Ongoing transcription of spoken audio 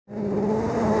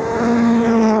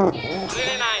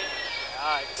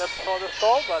Just for the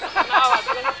stall, but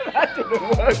that didn't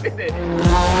work, did it?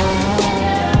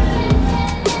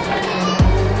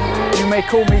 You may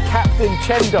call me Captain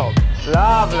Chen Dog.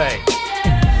 Lovely.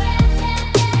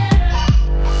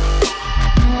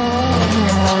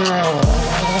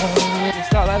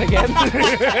 Start that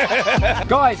again.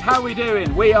 Guys, how are we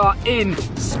doing? We are in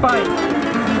Spain.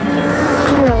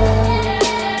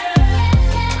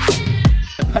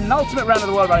 Penultimate round of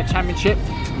the World Rally Championship.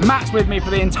 Matt's with me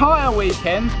for the entire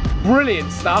weekend.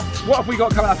 Brilliant stuff. What have we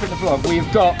got coming up in the vlog?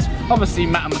 We've got, obviously,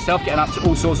 Matt and myself getting up to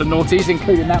all sorts of naughties,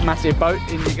 including that massive boat.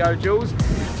 In you go, Jules.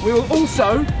 We will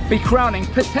also be crowning,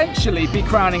 potentially be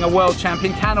crowning a world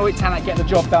champion. Can or Tanak get the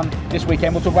job done this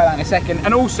weekend? We'll talk about that in a second.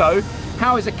 And also,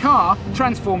 how is a car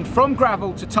transformed from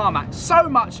gravel to tarmac? So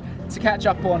much to catch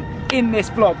up on in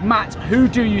this vlog. Matt, who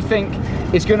do you think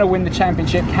is going to win the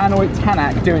championship? Can or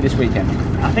Tanak do it this weekend?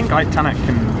 I think Tanak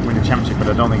can win the championship, but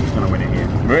I don't think he's going to win it here.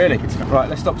 Really? Right,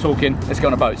 let's stop talking. Let's go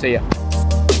on a boat. See ya.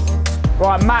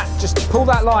 Right, Matt, just pull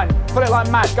that line. Put it like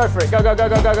mad. Go for it. Go, go, go,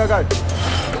 go, go, go, go.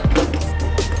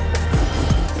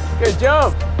 Good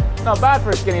job. Not bad for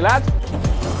a skinny lad.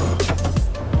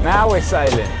 Now we're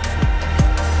sailing.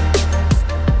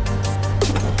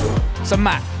 So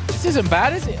Matt, this isn't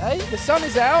bad, is it, eh? The sun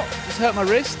is out. Just hurt my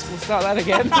wrist. We'll start that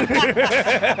again.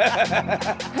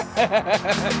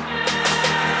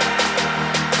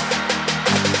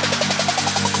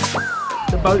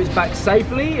 The boat is back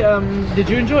safely. Did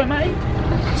you enjoy it, Matty?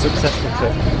 Successful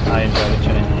trip. I enjoyed it,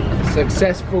 Chenny.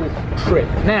 Successful trip.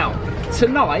 Now,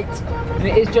 tonight, and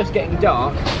it is just getting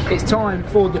dark, it's time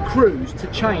for the crews to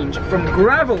change from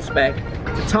gravel spec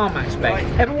to tarmac spec.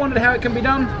 Ever wondered how it can be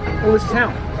done? Well, this is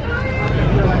how.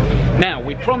 Now,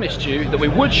 we promised you that we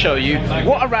would show you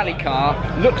what a rally car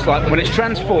looks like when it's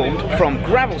transformed from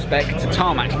gravel spec to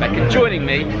tarmac spec. And joining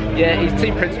me, yeah, he's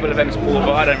team principal of M Sport,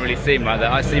 but I don't really see him like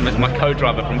that. I see him as my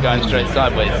co-driver from going straight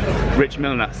sideways. Rich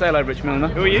Millener. Say hello, Rich Millener.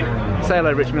 Who are you? Say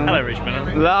hello, Rich Millener. Hello, Rich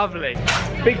Millener. Lovely.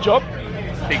 Big job.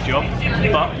 Big job,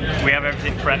 but we have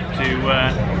everything prepped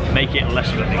to make it less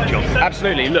of a big job.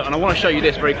 Absolutely. Look, and I want to show you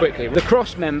this very quickly. The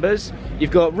cross members,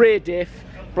 you've got rear diff,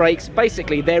 brakes.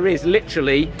 Basically, there is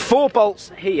literally 4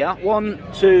 bolts here. 1,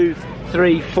 2,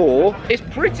 3, 4. It's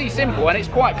pretty simple and it's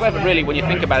quite clever, really, when you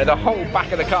think about it. The whole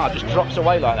back of the car just drops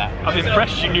away like that. I'm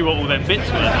impressed you knew what all them bits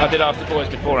were. I did ask the boys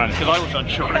beforehand. Because I was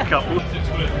unsure on a couple.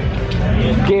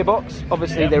 Gearbox.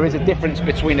 Obviously, there is a difference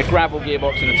between a gravel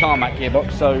gearbox and a tarmac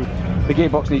gearbox, so the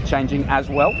gearbox needs changing as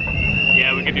well.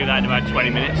 Yeah, we can do that in about 20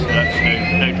 minutes, so that's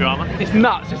no drama. It's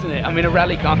nuts, isn't it? I mean, a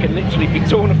rally car can literally be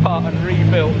torn apart and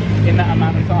rebuilt in that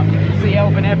amount of time. You can see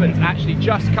Elvin Evans actually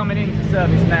just coming into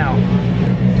service now.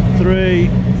 3,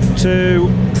 2,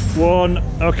 1.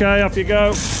 Okay, off you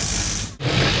go.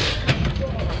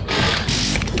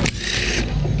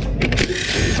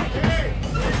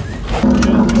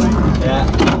 Yeah.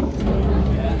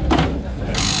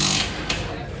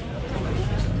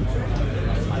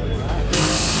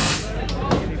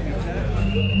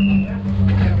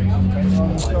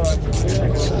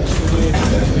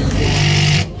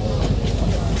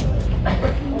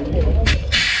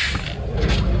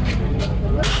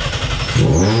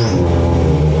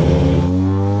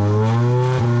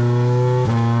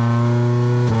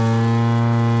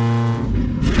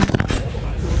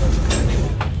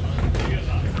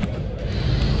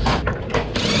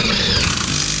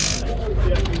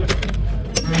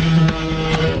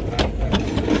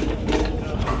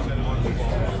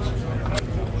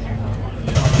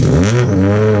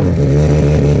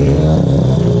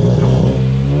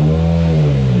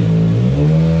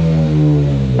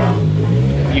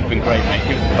 You've been great, mate.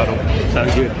 Give us a cuddle. So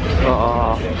good.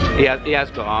 Oh, he has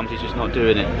got arms, he's just not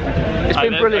doing it. It's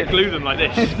been brilliant. I glue them like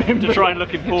this to try and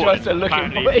look important.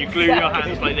 Apparently, if you glue your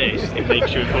hands like this, it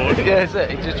makes you important. Yeah, that's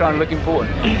it. He's just trying to look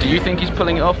important. Do you think he's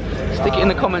pulling it off? Stick it in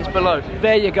the comments below.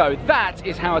 There you go. That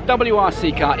is how a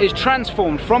WRC car is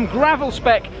transformed from gravel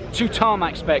spec to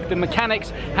tarmac spec. The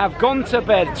mechanics have gone to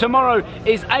bed. Tomorrow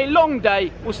is a long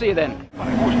day. We'll see you then.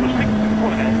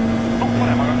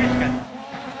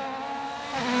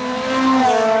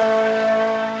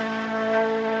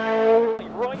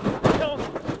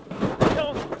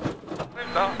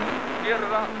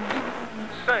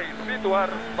 Situar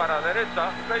para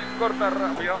derecha, 6 corta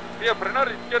rápido, 10 frenar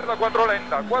izquierda, 4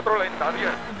 lenta, 10.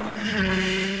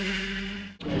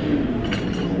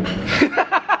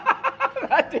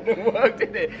 That didn't work,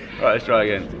 did it? Right, let's try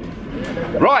again.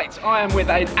 Right, I am with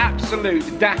an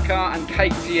absolute Dakar and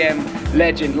KTM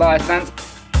legend, Laia Sanz.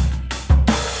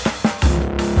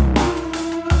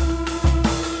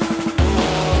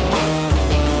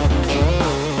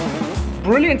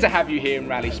 brilliant to have you here in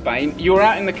Rally Spain. You were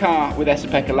out in the car with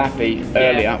Esapeka Lappi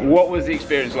earlier. Yeah. What was the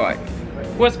experience like?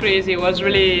 It was crazy, it was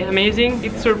really amazing.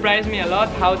 It surprised me a lot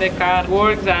how the car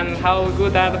works and how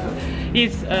good that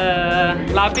is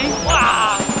Lappi.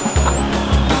 Wow!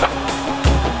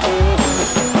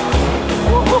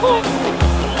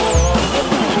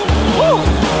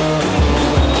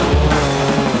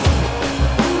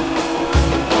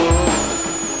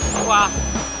 Wow,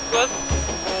 it was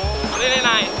really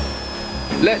nice.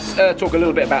 Let's talk a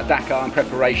little bit about Dakar and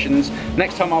preparations.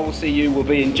 Next time I will see you will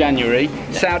be in January.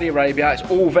 Saudi Arabia, it's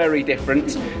all very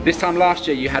different. This time last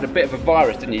year you had a bit of a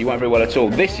virus, didn't you? You weren't very well at all.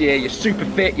 This year you're super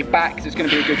fit, you're back, so it's going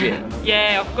to be a good year.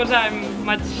 Yeah, of course I'm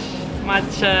much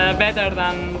better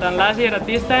than last year at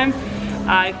this time.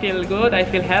 I feel good, I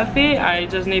feel healthy. I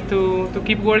just need to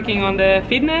keep working on the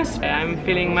fitness. I'm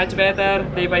feeling much better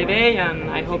day by day, and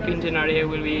I hope in January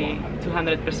will be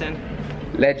 200%.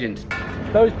 Legend.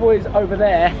 Those boys over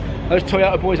there, those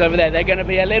Toyota boys over there, they're going to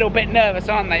be a little bit nervous,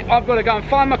 aren't they? I've got to go and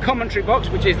find my commentary box,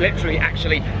 which is literally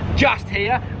actually just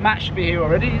here. Matt should be here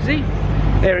already, is he?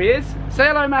 There he is. Say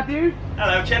hello, Matthew.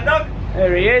 Hello, Chen Dog.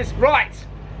 There he is. Right,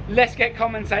 let's get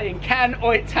commentating. Can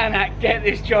Ott Tanak get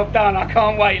this job done? I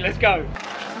can't wait. Let's go.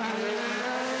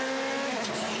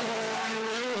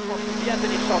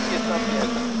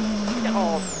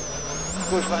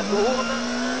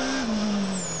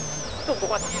 Tour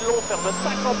droite long, ferme 50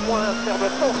 points, ferme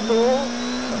fort tôt.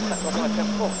 50 points,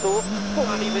 ferme fort tôt. Pour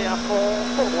arriver à fond,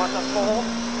 pour droite à fond.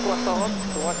 60,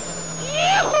 droite.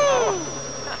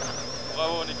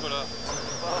 Bravo Nicolas.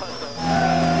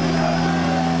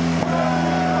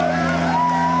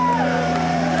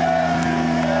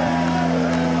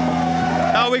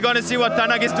 Now we're gonna see what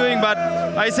Tanak is doing, but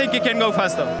I think he can go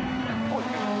faster.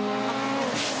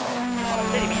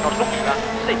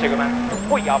 70,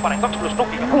 poi apare 2 plus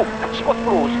stopping, squat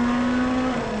plus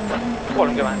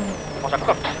 30, osa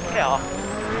 2, hea,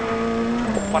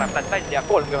 parem lähed välja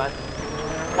 30,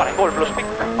 parem 3 pluss pikk,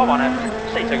 avaneb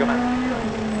 70,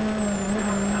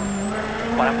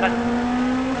 parem lähed.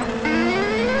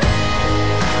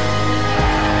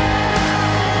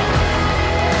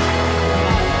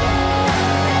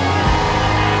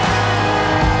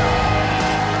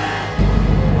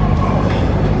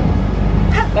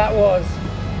 That was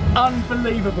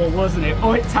unbelievable, wasn't it?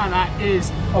 Ott Tanak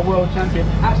is a world champion.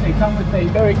 Actually, come with me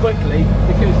very quickly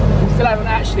because we still haven't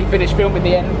actually finished filming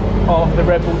the end of the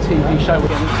Red Bull TV show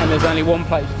and there's only one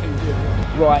place to do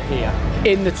it, right here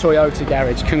in the Toyota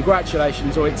garage.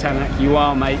 Congratulations, Ott Tanak, you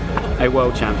are, mate, a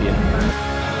world champion.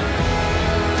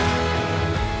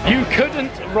 You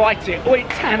couldn't write it. Ott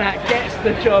Tanak gets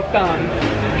the job done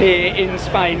here in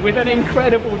Spain with an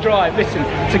incredible drive. Listen,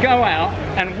 to go out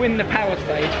and win the power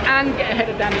stage and get ahead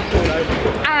of Danny Sordo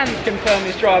and confirm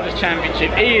his Drivers'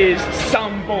 Championship, he is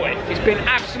some boy. It's been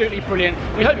absolutely brilliant.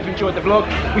 We hope you've enjoyed the vlog.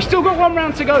 We've still got one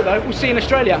round to go though. We'll see you in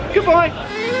Australia. Goodbye.